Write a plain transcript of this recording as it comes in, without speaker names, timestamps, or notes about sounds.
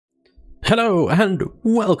Hello and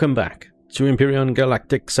welcome back to Empyrion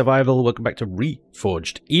Galactic Survival. Welcome back to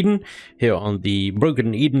Reforged Eden here on the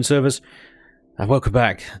Broken Eden servers. And welcome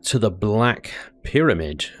back to the Black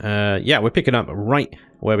Pyramid. Yeah, we're picking up right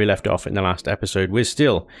where we left off in the last episode. We're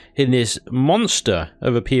still in this monster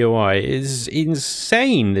of a POI. It's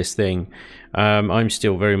insane, this thing. I'm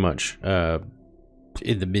still very much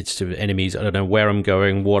in the midst of enemies. I don't know where I'm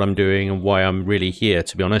going, what I'm doing, and why I'm really here,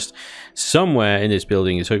 to be honest. Somewhere in this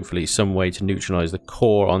building is hopefully some way to neutralize the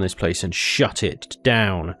core on this place and shut it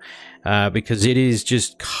down, because it is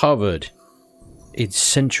just covered in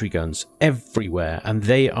sentry guns everywhere, and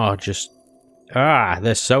they are just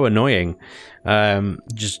they're so annoying.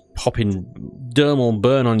 Just popping dermal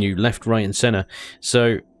burn on you left, right, and center.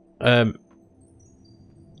 So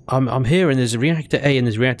I'm here, and there's a reactor A and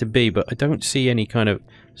there's reactor B, but I don't see any kind of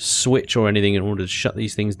switch or anything in order to shut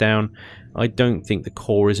these things down. I don't think the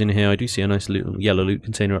core is in here. I do see a nice little yellow loot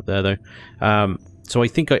container up there, though. So I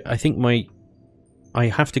think I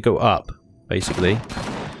have to go up, basically.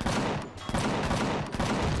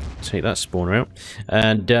 Take that spawner out,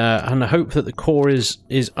 and I hope that the core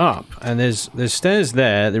is up. And there's stairs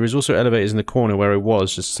there. There is also elevators in the corner where I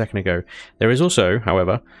was just a second ago. There is also,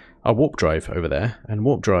 however, a warp drive over there, and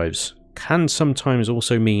warp drives can sometimes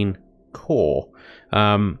also mean core.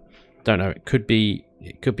 Don't know. It could be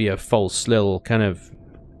a false little kind of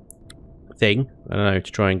thing. I don't know,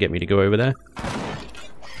 to try and get me to go over there.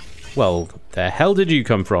 Well, the hell did you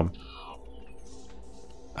come from?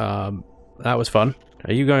 That was fun.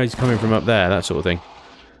 Are you guys coming from up there? That sort of thing.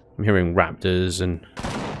 I'm hearing raptors and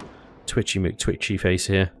Twitchy McTwitchy face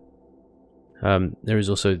here. There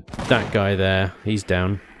is also that guy there. He's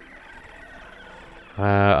down.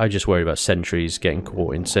 I just worry about sentries, getting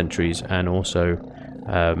caught in sentries, and also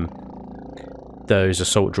those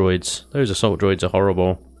assault droids. Those assault droids are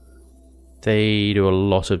horrible. They do a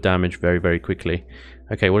lot of damage very, very quickly.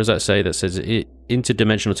 Okay, what does that say? That says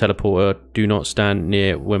interdimensional teleporter. Do not stand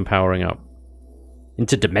near when powering up.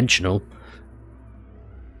 Interdimensional?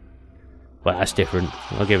 Well, that's different.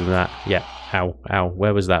 I'll give him that. Yeah. Ow. Ow.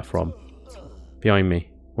 Where was that from? Behind me.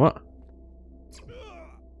 What?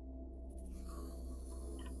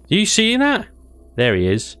 Do you see that? There he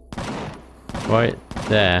is. Right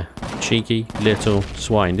there. Cheeky little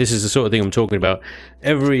swine. This is the sort of thing I'm talking about.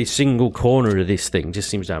 Every single corner of this thing just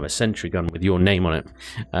seems to have a sentry gun with your name on it.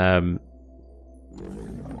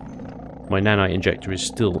 My nanite injector is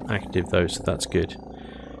still active though, so that's good.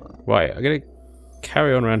 Right, I'm going to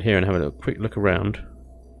carry on around here and have a quick look around.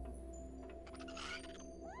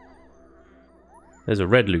 There's a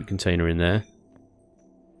red loot container in there.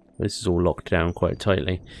 This is all locked down quite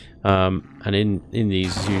tightly. And in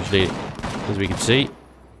these is usually, as we can see,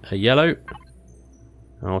 a yellow.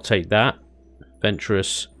 I'll take that.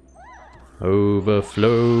 Venturous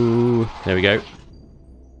overflow. There we go.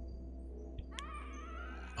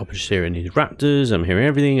 I'm just hearing these raptors. I'm hearing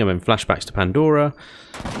everything. I'm in flashbacks to Pandora.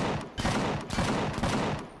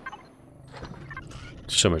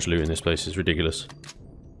 So much loot in this place is ridiculous.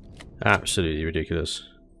 Absolutely ridiculous.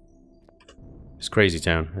 It's crazy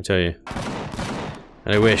town, I tell you.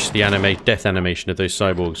 And I wish the death animation of those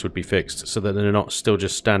cyborgs would be fixed so that they're not still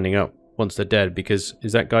just standing up once they're dead, because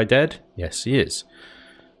is that guy dead? Yes, he is.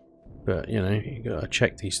 But, you know, you gotta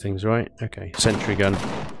check these things, right? Okay, sentry gun.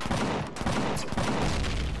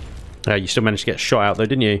 You still managed to get shot out though,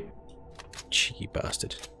 didn't you? Cheeky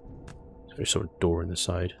bastard. There's sort of door in the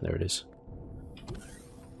side. There it is.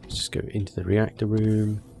 Let's just go into the reactor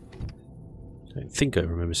room. I don't think I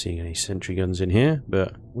remember seeing any sentry guns in here,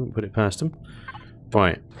 but I won't put it past them.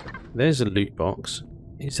 Right, there's a loot box.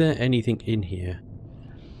 Is there anything in here?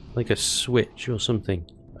 Like a switch or something?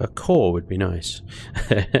 A core would be nice.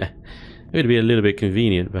 It would be a little bit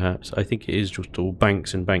convenient, perhaps. I think it is just all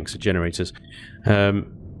banks and banks of generators. There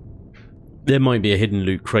might be a hidden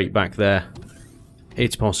loot crate back there.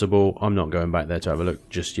 It's possible. I'm not going back there to have a look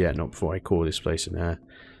just yet, not before I core this place in there.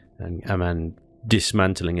 And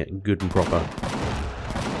dismantling it good and proper.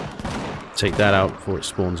 Take that out before it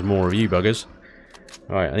spawns more of you buggers.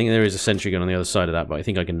 Alright, I think there is a sentry gun on the other side of that, but I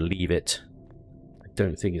think I can leave it. I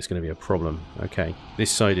don't think it's going to be a problem. Okay, this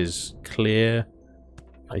side is clear,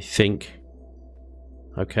 I think.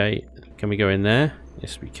 Okay, can we go in there?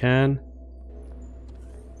 Yes, we can.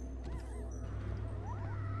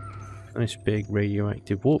 Nice big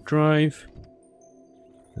radioactive warp drive.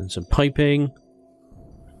 And some piping.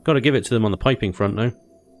 Got to give it to them on the piping front, though.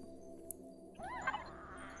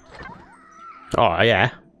 Oh, yeah.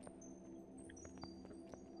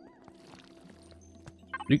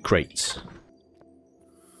 Loot crates.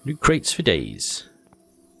 Loot crates for days.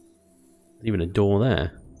 Even a door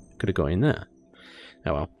there. Could have got in there.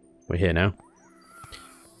 Oh well. we're here now.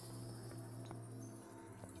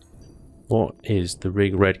 What is the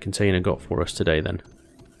rig red container got for us today then?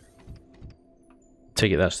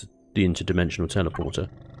 Take it that's the interdimensional teleporter.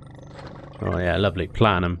 Oh yeah, lovely.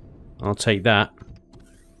 Platinum. I'll take that.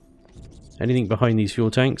 Anything behind these fuel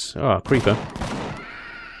tanks? Oh, creeper.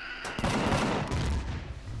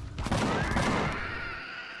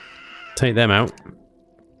 Take them out.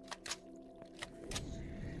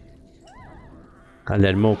 And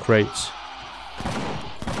then more crates.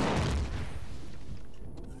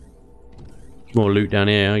 More loot down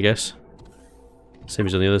here, I guess. Same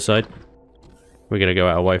as on the other side. We're gonna go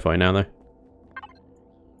out of Wi-Fi now, though.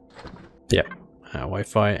 Yep. Out of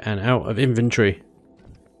Wi-Fi and out of inventory.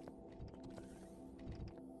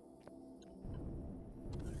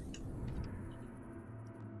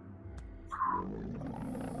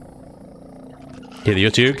 Hear the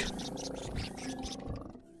Utug?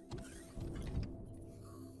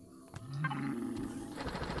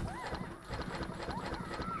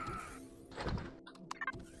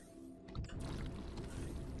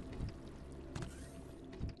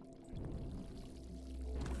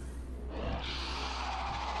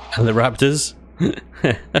 And the raptors.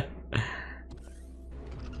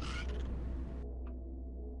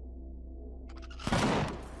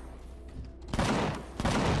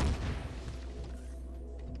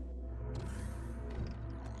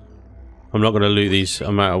 I'm not going to loot these.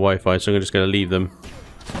 I'm out of Wi-Fi, so I'm just going to leave them.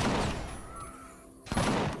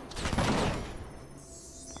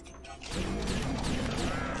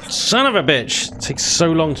 Son of a bitch! It takes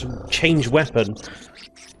so long to change weapon.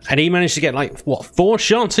 And he managed to get, like, what, 4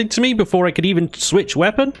 shots into me before I could even switch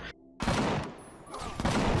weapon?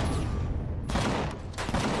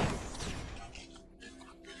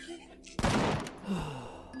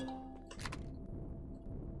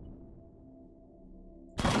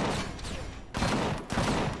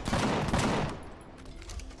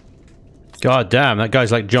 God damn, that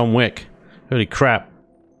guy's like John Wick. Holy crap.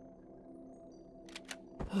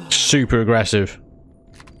 Super aggressive.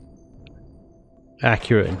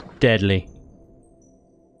 Accurate and deadly.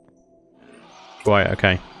 Right,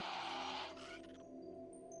 okay.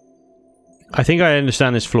 I think I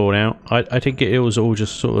understand this floor now. I think it was all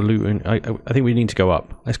just sort of looting. I think we need to go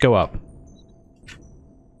up. Let's go up.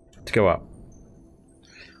 Let's go up.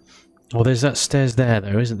 Oh, there's that stairs there,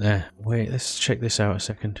 though, isn't there? Wait, let's check this out a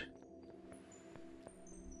second.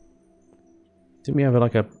 Didn't we have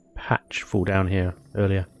like a hatch fall down here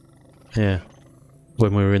earlier? Yeah.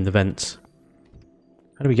 When we were in the vents.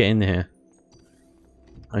 How do we get in here?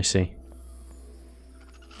 I see.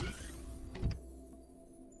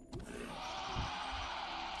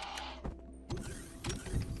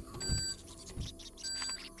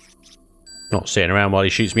 Not sitting around while he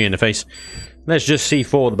shoots me in the face. Let's just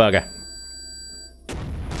C4 the bugger.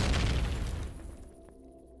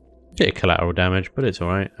 Bit of collateral damage, but it's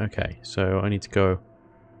alright. Okay, so I need to go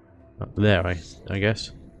up there, I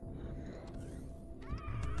guess.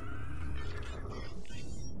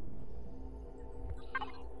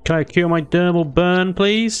 Can I cure my dermal burn,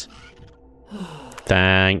 please?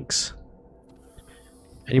 Thanks.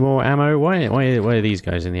 Any more ammo? Why are these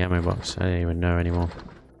guys in the ammo box? I don't even know anymore.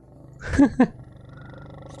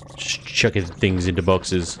 Just chucking things into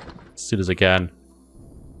boxes as soon as I can.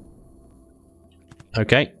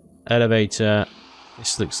 Okay, elevator.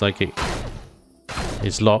 This looks like it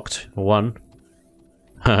is locked. One.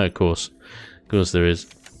 Of course there is.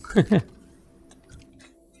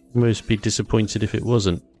 Most be disappointed if it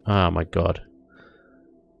wasn't. Oh my god.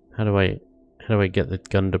 How do I get the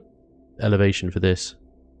gun to elevation for this?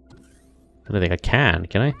 I don't think I can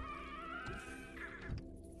I?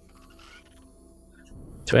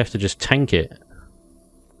 Do I have to just tank it?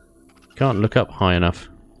 Can't look up high enough.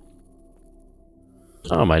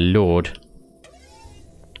 Oh my lord.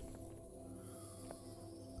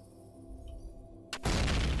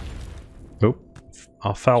 Oh,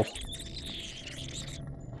 I fell.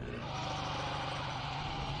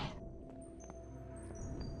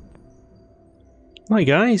 Hi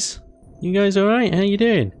guys, you guys alright? How you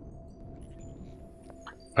doing?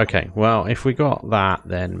 Okay, well if we got that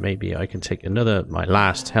then maybe I can take my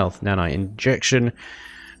last health nanite injection.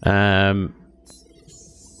 And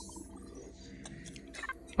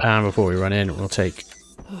before we run in we'll take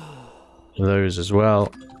those as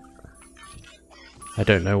well. I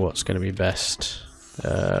don't know what's going to be best.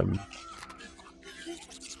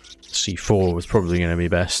 C4 was probably going to be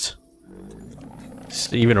best.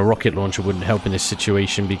 Even a rocket launcher wouldn't help in this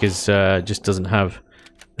situation because it just doesn't have...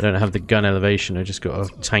 I don't have the gun elevation. I just got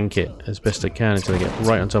to tank it as best I can until I get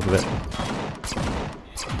right on top of it.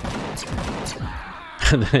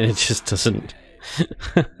 And then it just doesn't...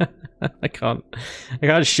 I can't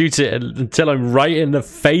shoot it until I'm right in the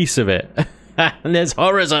face of it. And there's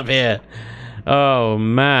horrors up here. Oh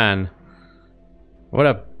man. What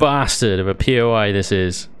a bastard of a POI this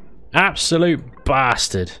is. Absolute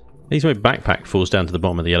bastard. At least my backpack falls down to the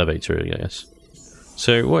bottom of the elevator, I guess.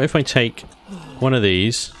 So what if I take one of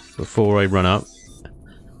these before I run up?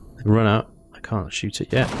 Run up. I can't shoot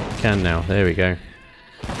it yet. I can now. There we go.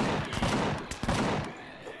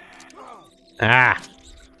 Ah!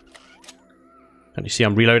 Don't you see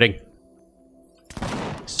I'm reloading?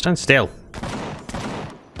 Stand still.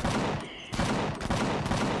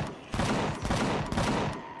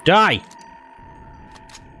 Die!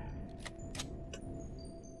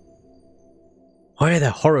 Why are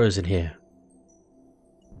there horrors in here?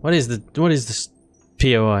 What is this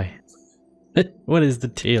POI? What is the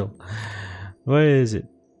deal? Why is it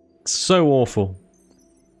so awful?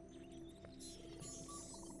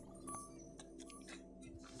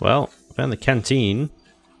 Well, found the canteen.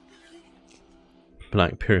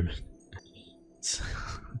 Black Pyramid. It's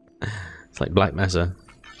like Black Mesa.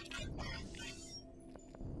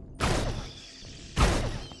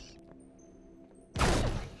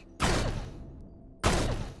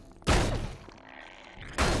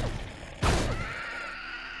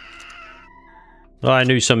 I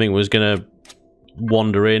knew something was gonna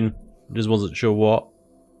wander in. Just wasn't sure what.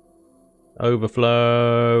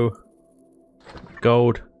 Overflow.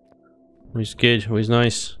 Gold. Always good, always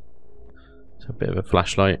nice. It's a bit of a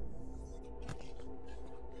flashlight.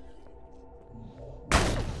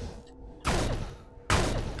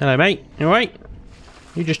 Hello mate, you alright?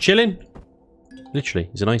 You just chilling? Literally,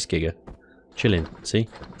 he's an ice gigger. Chilling, see?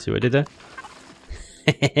 See what I did there?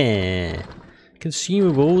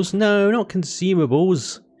 Consumables? No, not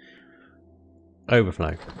consumables.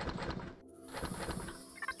 Overflow.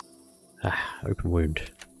 Ah, open wound.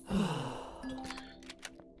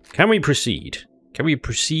 Can we proceed? Can we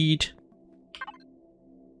proceed?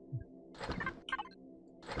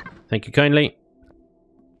 Thank you kindly.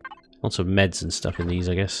 Lots of meds and stuff in these,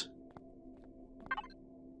 I guess.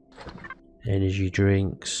 Energy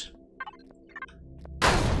drinks.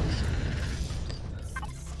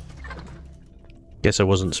 Guess I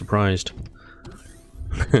wasn't surprised.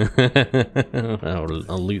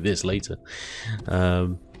 I'll loot this later.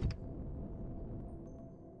 Oh.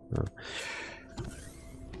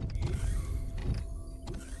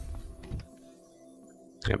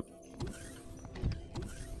 Yep.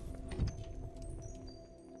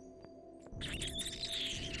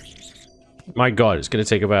 My god, it's going to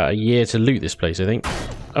take about a year to loot this place, I think.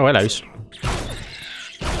 Oh, hello.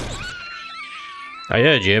 I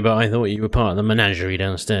heard you, but I thought you were part of the menagerie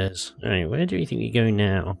downstairs. Alright, where do you think you're going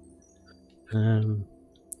now? You're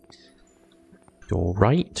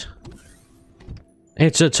right.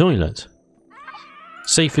 It's a toilet.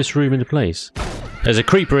 Safest room in the place. There's a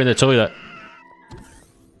creeper in the toilet.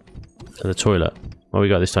 To the toilet. What we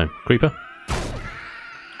got this time? Creeper?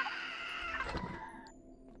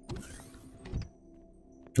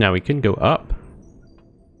 Now we can go up.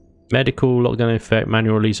 Medical, lockdown effect,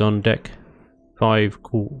 manual release on deck. 5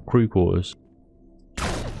 crew quarters.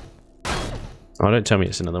 Oh, don't tell me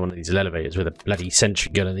it's another one of these elevators with a bloody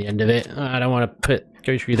sentry gun at the end of it. I don't want to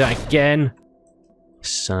go through that again.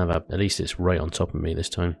 Son of a... At least it's right on top of me this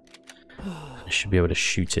time. I should be able to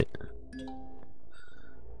shoot it.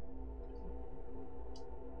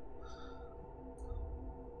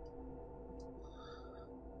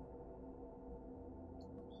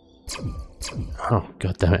 Oh,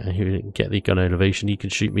 god damn it. You didn't get the gun elevation. You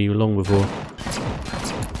could shoot me long before.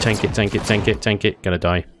 Tank it, tank it, tank it, tank it. Gonna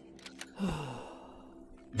die.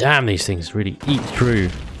 Damn, these things really eat through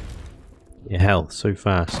your health so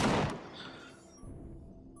fast.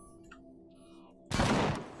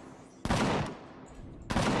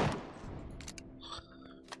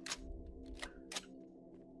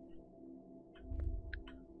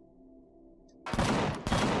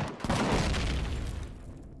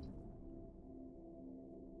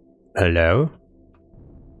 Hello?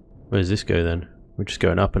 Where does this go then? We're just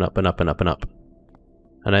going up and up and up and up and up.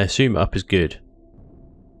 And I assume up is good.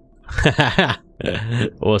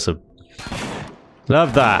 Awesome.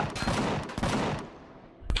 Love that.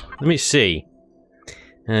 Let me see.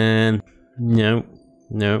 No.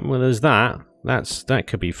 Well, there's that. That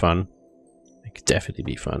could be fun. It could definitely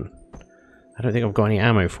be fun. I don't think I've got any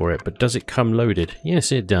ammo for it, but does it come loaded?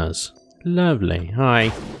 Yes, it does. Lovely.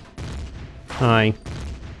 Hi. Hi.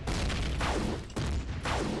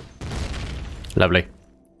 Lovely.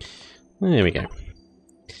 There we go.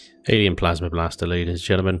 Alien plasma blaster, ladies and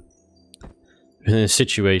gentlemen.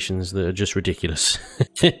 Situations that are just ridiculous.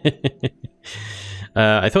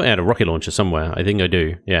 I thought I had a rocket launcher somewhere. I think I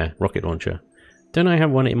do. Yeah, rocket launcher. Don't I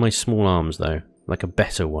have one in my small arms, though? Like a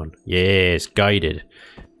better one. Yes, guided.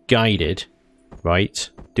 Guided. Right.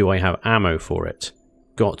 Do I have ammo for it?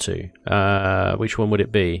 Got to. Which one would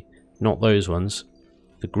it be? Not those ones.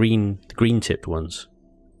 The green-tipped ones.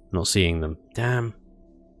 Not seeing them. Damn.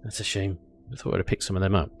 That's a shame. I thought I'd have picked some of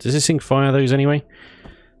them up. Does this thing fire those anyway?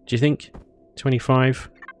 Do you think? 25?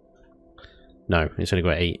 No, it's only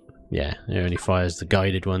got 8. Yeah, it only fires the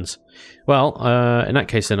guided ones. Well, in that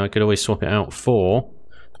case then I could always swap it out for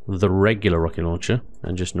the regular rocket launcher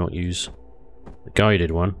and just not use the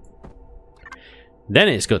guided one. Then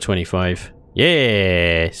it's got 25.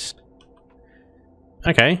 Yes!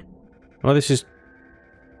 Okay. Well, this is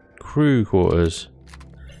crew quarters.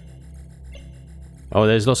 Oh,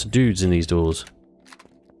 there's lots of dudes in these doors.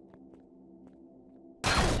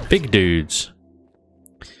 Big dudes.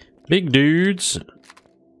 Big dudes.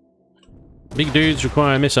 Big dudes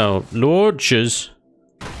require missile launchers.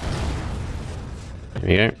 There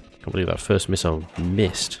we go. Can't believe that first missile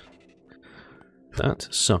missed. That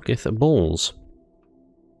sucketh balls.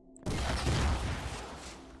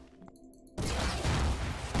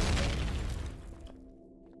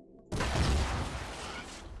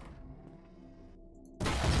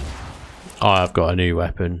 Oh, I've got a new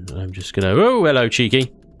weapon. I'm just gonna... Oh, hello,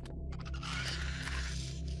 cheeky.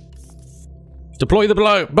 Deploy the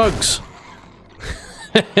bugs.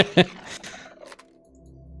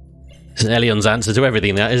 It's Elion's answer to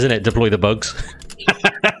everything, that, isn't it? Deploy the bugs.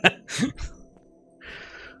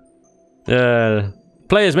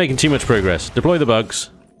 Players making too much progress. Deploy the bugs.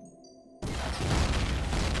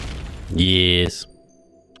 Yes.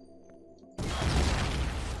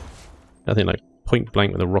 Nothing like point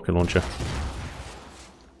blank with a rocket launcher.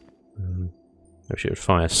 I wish it would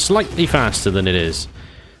fire slightly faster than it is.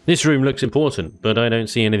 This room looks important, but I don't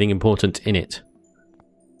see anything important in it.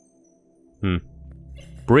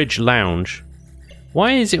 Bridge lounge.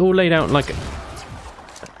 Why is it all laid out like...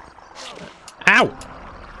 Ow!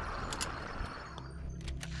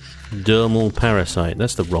 Dermal parasite.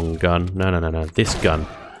 That's the wrong gun. No. This gun.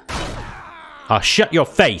 Ah, shut your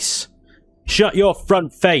face! Shut your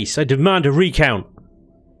front face! I demand a recount!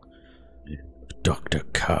 Dr.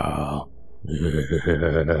 Carl.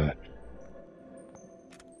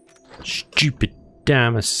 Stupid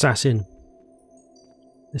damn assassin.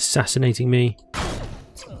 Assassinating me.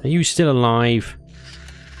 Are you still alive?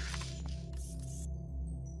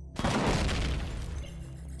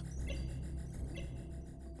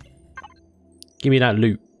 Give me that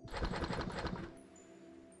loot.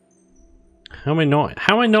 How am I not?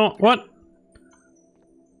 How am I not? What?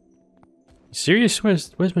 Serious?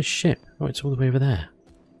 Where's my ship? Oh, it's all the way over there.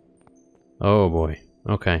 Oh boy.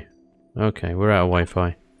 Okay. Okay, we're out of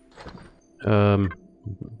Wi-Fi.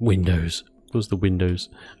 Windows. What's the windows?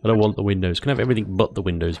 I don't want the windows. Can I have everything but the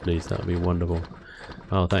windows, please? That would be wonderful.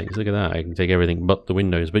 Oh, thanks. Look at that. I can take everything but the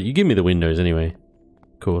windows. But you give me the windows anyway.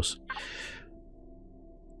 Of course.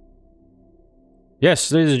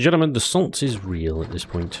 Yes, ladies and gentlemen, the salt is real at this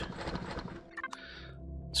point.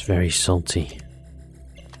 It's very salty.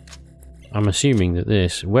 I'm assuming that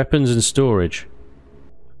this... Weapons and storage.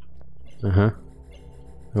 Uh-huh.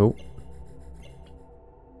 Oh.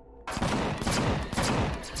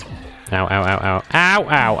 Ow, ow, ow, ow. Ow,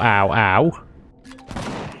 ow, ow, ow.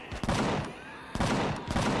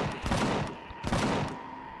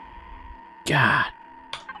 God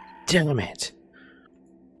damn it.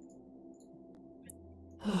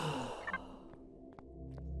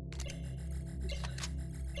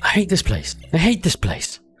 I hate this place. I hate this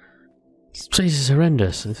place. This place is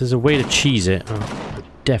horrendous. If there's a way to cheese it, I'll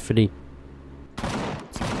definitely...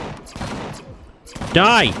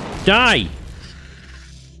 Die! Die!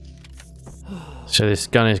 So this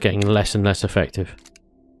gun is getting less and less effective.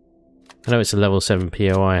 I know it's a level 7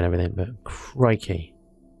 POI and everything, but crikey.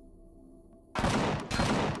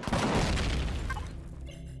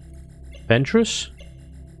 Ventress?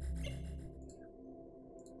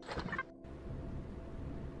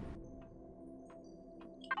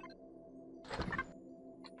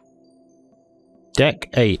 Deck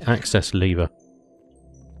 8 access lever.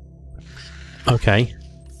 Okay.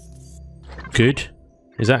 Good.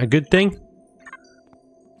 Is that a good thing?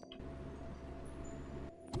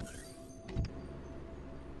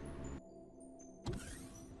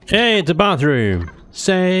 Hey, it's a bathroom.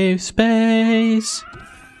 Save space.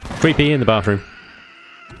 Creepy in the bathroom.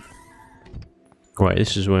 Right,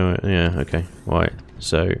 this is where... Yeah, okay. Right,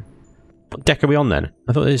 so... What deck are we on then?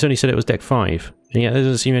 I thought this only said it was deck 5. And yet there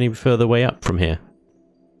doesn't seem any further way up from here.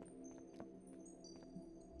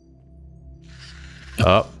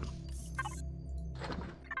 Up.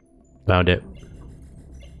 Found it.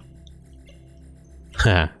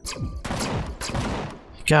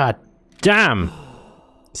 God damn!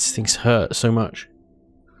 These things hurt so much.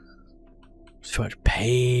 So much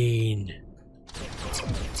pain.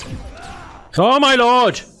 Oh my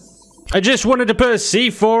lord! I just wanted to put a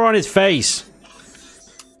C4 on his face.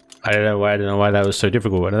 I don't know why that was so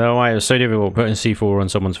difficult. I don't know why it was so difficult putting C4 on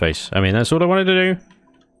someone's face. I mean, that's all I wanted to do.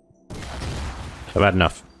 I've had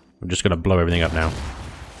enough. I'm just gonna blow everything up now.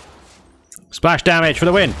 Splash damage for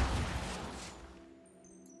the win!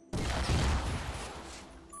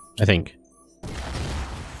 I think.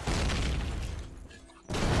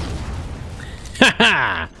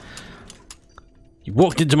 Haha! You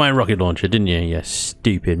walked into my rocket launcher, didn't you, you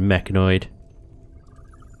stupid mechanoid?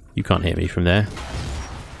 You can't hit me from there.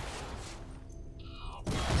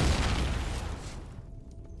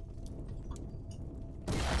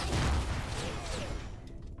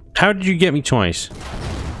 How did you get me twice?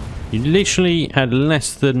 You literally had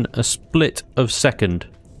less than a split of second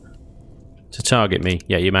to target me.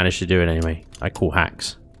 Yeah, you managed to do it anyway. I call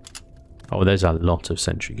hacks. Oh, there's a lot of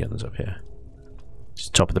sentry guns up here. It's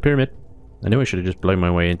the top of the pyramid. I knew I should have just blown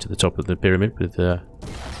my way into the top of the pyramid with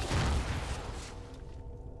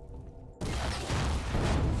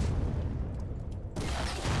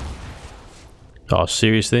Oh,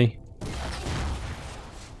 seriously?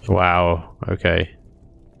 Wow, okay.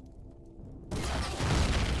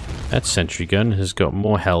 That sentry gun has got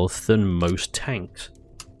more health than most tanks.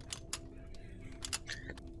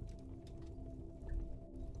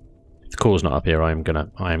 If the core's not up here, I am gonna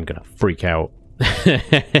freak out. I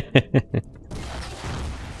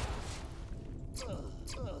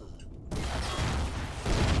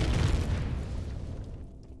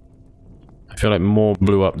feel like more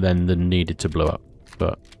blew up than needed to blow up,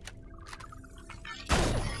 but...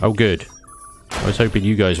 Oh good. I was hoping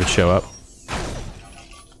you guys would show up.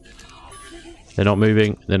 They're not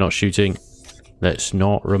moving, they're not shooting. Let's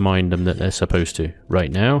not remind them that they're supposed to. Right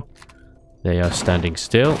now, they are standing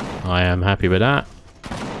still. I am happy with that.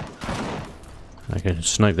 I can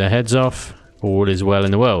snipe their heads off. All is well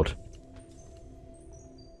in the world.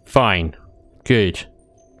 Fine. Good.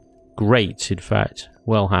 Great, in fact.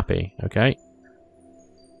 Well happy. Okay.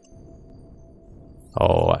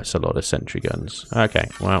 Oh, that's a lot of sentry guns. Okay,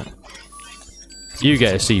 well. You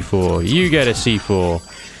get a C4. You get a C4.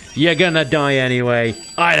 You're gonna die anyway.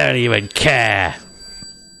 I don't even care.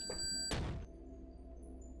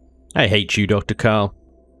 I hate you, Dr. Carl.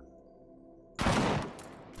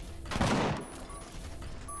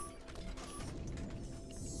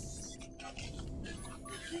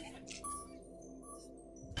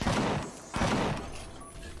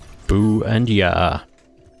 Boo and yeah.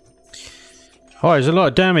 Oh, there's a lot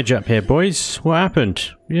of damage up here, boys. What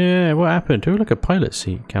happened? Yeah, what happened? Oh, look, a pilot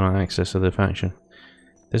seat. Cannot access other faction.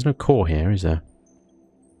 There's no core here, is there?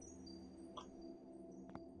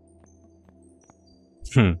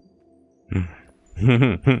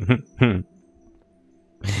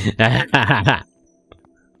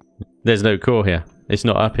 There's no core here. It's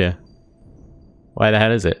not up here. Why the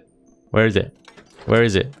hell is it? Where is it? Where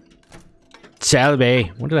is it? Tell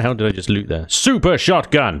me. What the hell did I just loot there? Super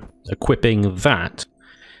shotgun! Equipping that.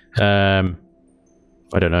 I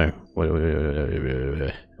don't know.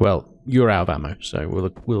 Well, you're out of ammo,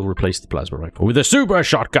 so we'll replace the plasma rifle with a super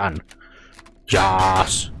shotgun.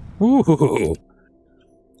 Yes. Ooh.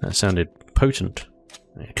 That sounded potent.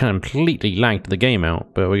 It completely lagged the game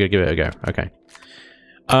out, but we're gonna give it a go. Okay.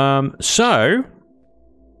 So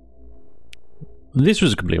this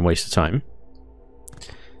was a complete waste of time,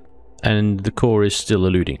 and the core is still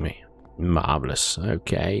eluding me. Marvelous.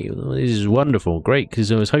 Okay, well, this is wonderful. Great,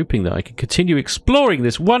 because I was hoping that I could continue exploring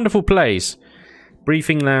this wonderful place.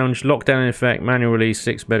 Briefing lounge, lockdown in effect, manual release,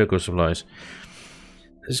 6 medical supplies.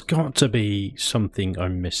 There's got to be something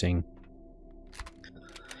I'm missing.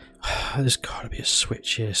 There's got to be a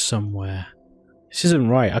switch here somewhere. This isn't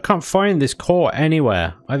right. I can't find this core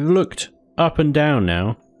anywhere. I've looked up and down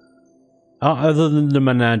now. Other than the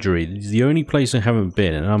menagerie. It's the only place I haven't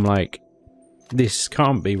been, and I'm like, this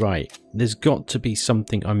can't be right. There's got to be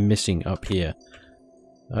something I'm missing up here.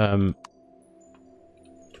 The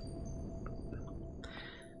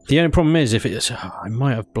only problem is, if it's... I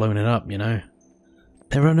might have blown it up, you know.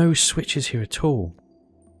 There are no switches here at all.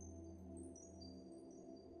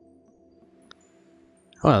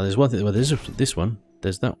 Well, there's one thing. Well, there's this one.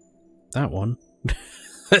 There's that one.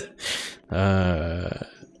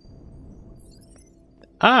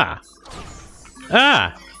 Ah!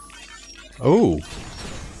 Oh!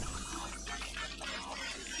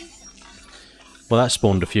 Well, that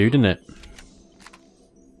spawned a few, didn't it?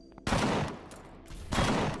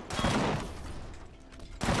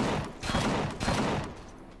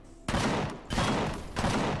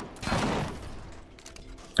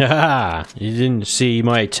 Ah, you didn't see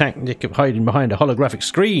my tactic of hiding behind a holographic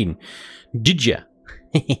screen, did ya?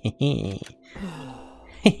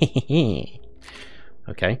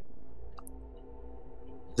 Okay.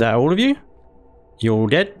 Is that all of you? You're all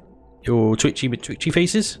dead? You're twitchy with twitchy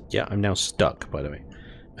faces? Yeah, I'm now stuck, by the way.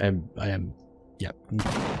 I am... yeah.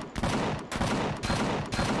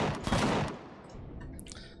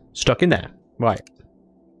 Stuck in there. Right.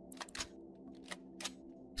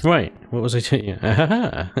 Right, what was I doing?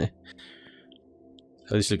 Aha!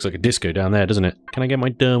 So this looks like a disco down there, doesn't it? Can I get my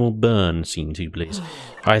dermal burn scene too, please?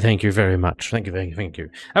 I thank you very much. Thank you, thank you, thank you.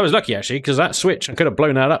 I was lucky, actually, because that switch, I could have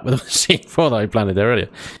blown that up with a C4 that I planted there earlier.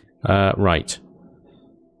 Right.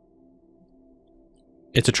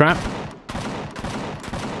 It's a trap.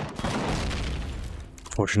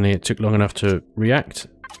 Fortunately, it took long enough to react.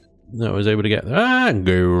 I was able to get... ah,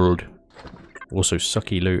 gold. Also,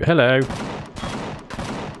 sucky loot. Hello.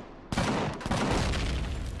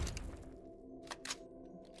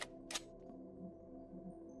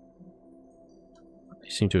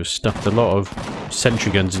 Seem to have stuffed a lot of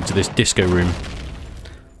sentry guns into this disco room.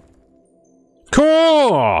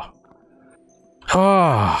 Core!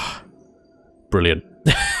 Ah, brilliant.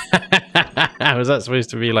 Was that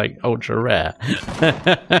supposed to be like ultra rare?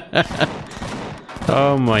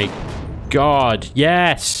 Oh my god,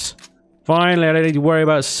 yes! Finally, I don't need to worry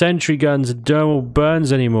about sentry guns and dermal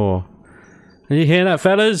burns anymore. Did you hear that,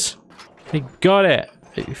 fellas? We got it!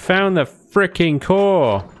 We found the freaking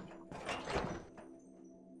core!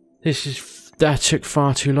 That took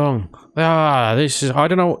far too long. Ah, this is... I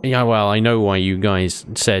don't know... yeah, well, I know why you guys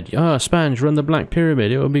said, oh, Spanj, run the Black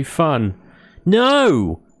Pyramid, it will be fun.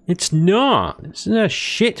 No! It's not! It's a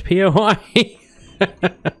shit POI!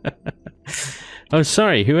 I'm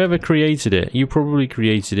sorry, whoever created it, you probably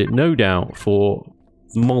created it, no doubt, for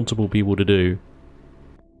multiple people to do.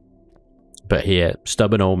 But here,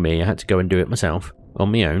 stubborn old me, I had to go and do it myself,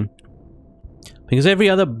 on my own. Because every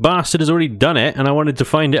other bastard has already done it, and I wanted to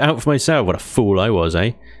find it out for myself. What a fool I was,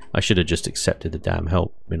 eh? I should have just accepted the damn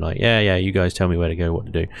help. Been like, yeah, yeah, you guys tell me where to go, what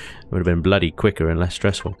to do. It would have been bloody quicker and less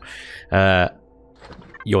stressful.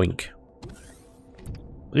 Yoink.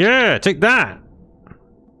 Yeah, take that!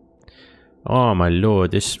 Oh my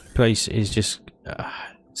lord, this place is just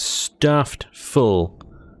stuffed full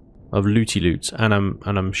of looty loots, and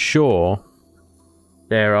I'm sure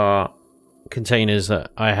there are containers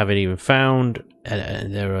that I haven't even found,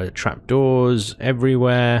 and there are trapdoors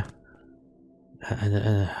everywhere.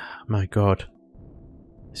 And my god,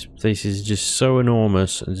 this place is just so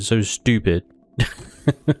enormous and so stupid.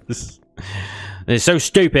 It's so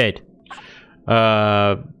stupid.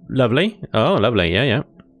 Lovely. Oh, lovely. Yeah, yeah.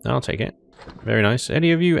 I'll take it. Very nice.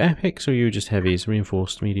 Any of you epics, or are you just heavies?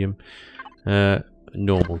 Reinforced, medium,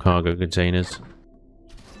 normal cargo containers.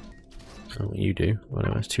 Oh, what you do? Well,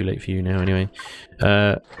 no, it's too late for you now, anyway.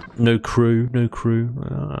 No crew, no crew.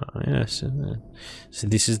 Ah, yes. So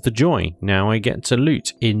this is the joy. Now I get to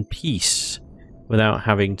loot in peace without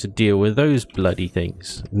having to deal with those bloody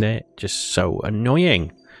things. They're just so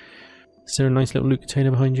annoying. Is there a nice little loot container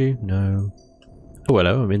behind you? No. Oh,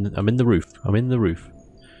 hello. I'm in the roof. I'm in the roof.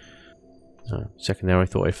 Oh, second there, I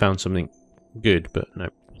thought I found something good, but no.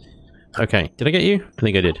 Okay, did I get you? I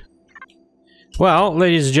think I did. Well,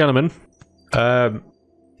 ladies and gentlemen, I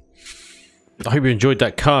hope you enjoyed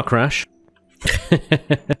that car crash.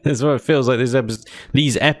 That's what it feels like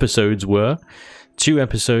these episodes were. 2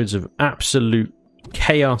 episodes of absolute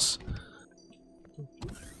chaos,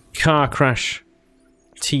 car crash,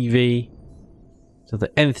 TV to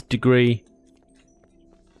the nth degree.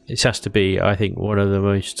 This has to be, I think, one of the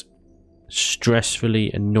most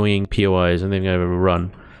stressfully annoying POIs I think I've ever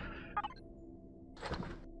run.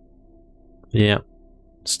 Yeah.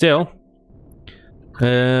 Still,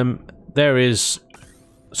 there is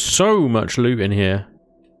so much loot in here.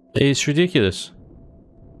 It's ridiculous.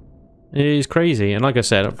 It is crazy, and like I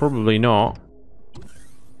said, I'm probably not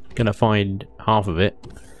gonna find half of it.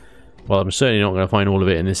 Well, I'm certainly not gonna find all of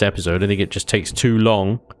it in this episode. I think it just takes too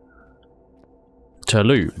long to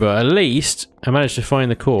loot, but at least I managed to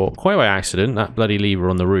find the core quite by accident. That bloody lever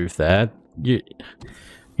on the roof there. You're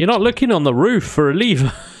not looking on the roof for a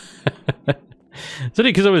lever. It's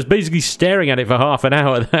only because I was basically staring at it for half an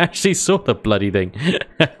hour that I actually saw the bloody thing.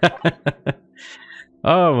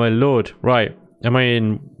 Oh my lord. Right. Am I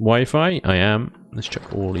in Wi-Fi? I am. Let's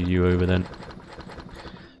check all of you over then.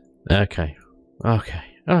 Okay. Okay.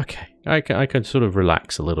 Okay. I can sort of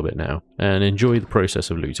relax a little bit now and enjoy the process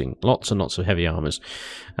of looting. Lots and lots of heavy armors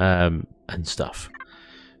and stuff.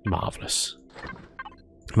 Marvellous.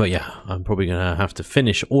 But yeah, I'm probably going to have to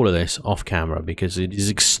finish all of this off camera because it is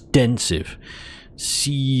extensive.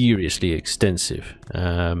 seriously extensive.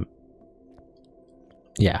 Yeah,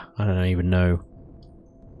 I don't even know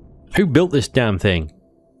who built this damn thing.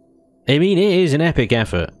 I mean, it is an epic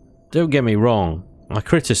effort. Don't get me wrong. I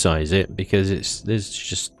criticize it because there's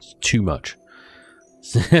just too much.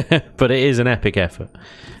 But it is an epic effort.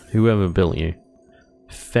 Whoever built you,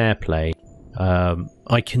 fair play.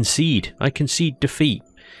 I concede defeat.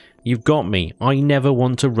 You've got me. I never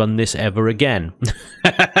want to run this ever again.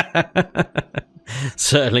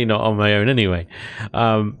 Certainly not on my own anyway.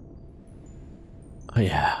 Yeah,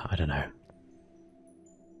 I don't know.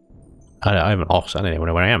 I'm lost. I don't even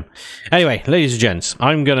know where I am. Anyway, ladies and gents,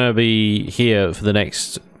 I'm going to be here for the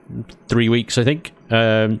next 3 weeks, I think,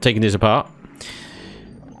 taking this apart.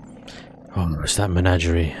 Oh, it's that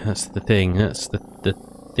menagerie. That's the thing. That's the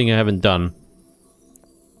thing I haven't done.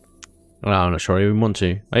 Well, I'm not sure I even want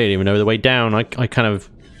to. I didn't even know the way down. I kind of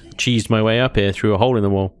cheesed my way up here through a hole in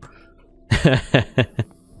the wall.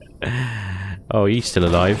 Oh, he's still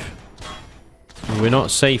alive. We're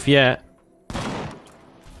not safe yet.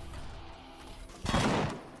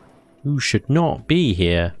 Who should not be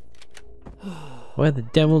here? Where the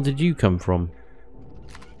devil did you come from?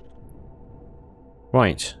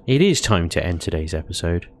 Right, it is time to end today's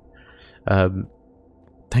episode.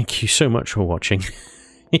 Thank you so much for watching.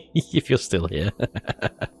 If you're still here.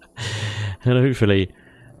 And hopefully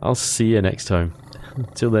I'll see you next time.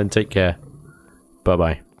 Until then, take care. Bye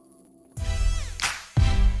bye.